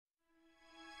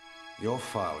Your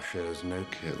file shows no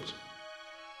kills.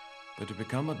 But to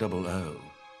become a 00,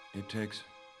 it takes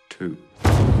 2.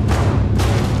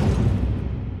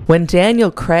 When Daniel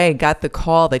Craig got the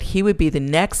call that he would be the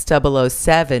next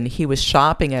 007, he was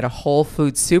shopping at a Whole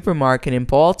Foods supermarket in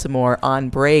Baltimore on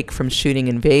break from shooting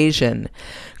Invasion.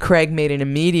 Craig made an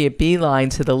immediate beeline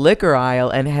to the liquor aisle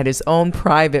and had his own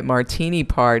private martini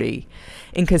party.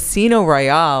 In Casino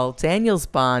Royale, Daniel's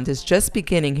Bond is just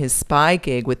beginning his spy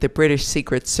gig with the British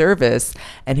Secret Service,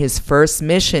 and his first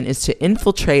mission is to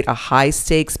infiltrate a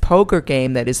high-stakes poker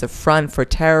game that is a front for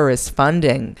terrorist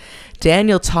funding.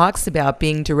 Daniel talks about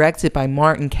being directed by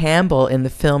Martin Campbell in the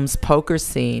film's poker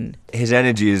scene. His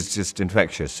energy is just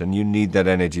infectious, and you need that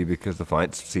energy because the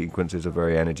fight sequences are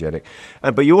very energetic.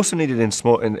 But you also need it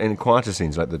in quieter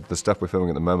scenes, like the stuff we're filming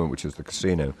at the moment, which is the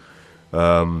casino.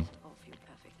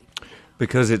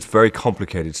 Because it's very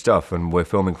complicated stuff, and we're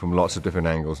filming from lots of different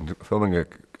angles, and filming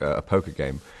a poker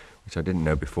game, which I didn't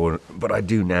know before, but I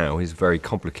do now, is very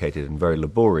complicated and very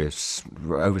laborious.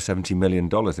 Over $70 million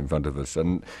in front of us,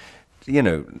 and you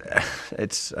know,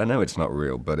 I know it's not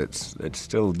real, but it's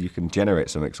still, you can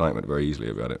generate some excitement very easily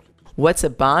about it. What's a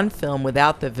Bond film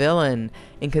without the villain?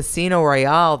 In Casino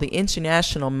Royale, the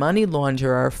international money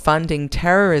launderer funding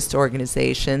terrorist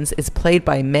organizations is played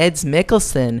by Mads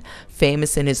Mikkelsen,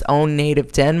 famous in his own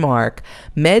native Denmark.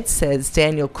 Mads says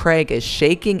Daniel Craig is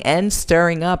shaking and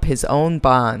stirring up his own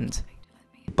Bond.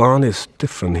 Bond is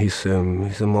different. He's a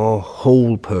more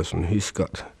whole person. He's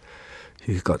got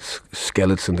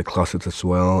skeletons in the closet as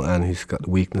well, and he's got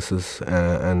weaknesses,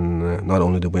 and not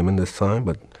only the women this time,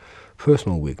 but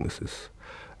personal weaknesses.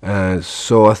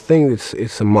 So I think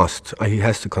it's a must. He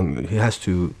has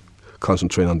to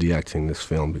concentrate on the acting in this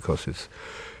film, because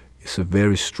it's a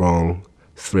very strong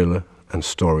thriller and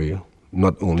story.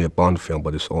 Not only a Bond film,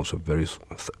 but it's also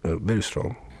a very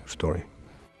strong story.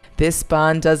 This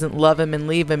Bond doesn't love him and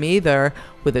leave him either,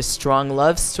 with a strong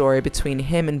love story between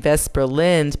him and Vesper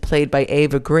Lynd, played by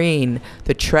Eva Green,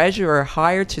 the treasurer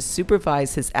hired to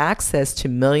supervise his access to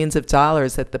millions of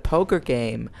dollars at the poker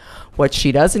game. What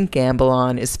she doesn't gamble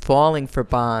on is falling for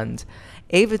Bond.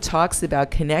 Eva talks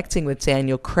about connecting with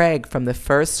Daniel Craig from the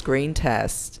first screen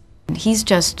test. He's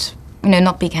just,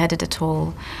 not big-headed at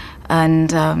all, and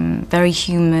very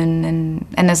human,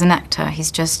 and as an actor,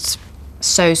 he's just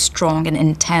so strong and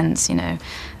intense,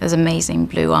 those amazing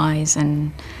blue eyes,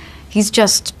 and he's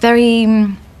just very,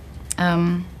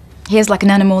 he has like an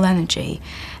animal energy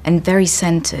and very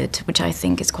centered, which I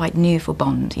think is quite new for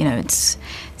Bond. It's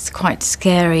quite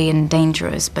scary and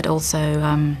dangerous, but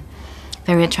also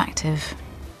very attractive.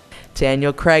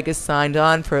 Daniel Craig is signed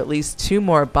on for at least 2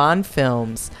 more Bond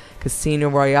films. Casino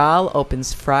Royale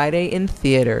opens Friday in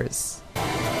theaters.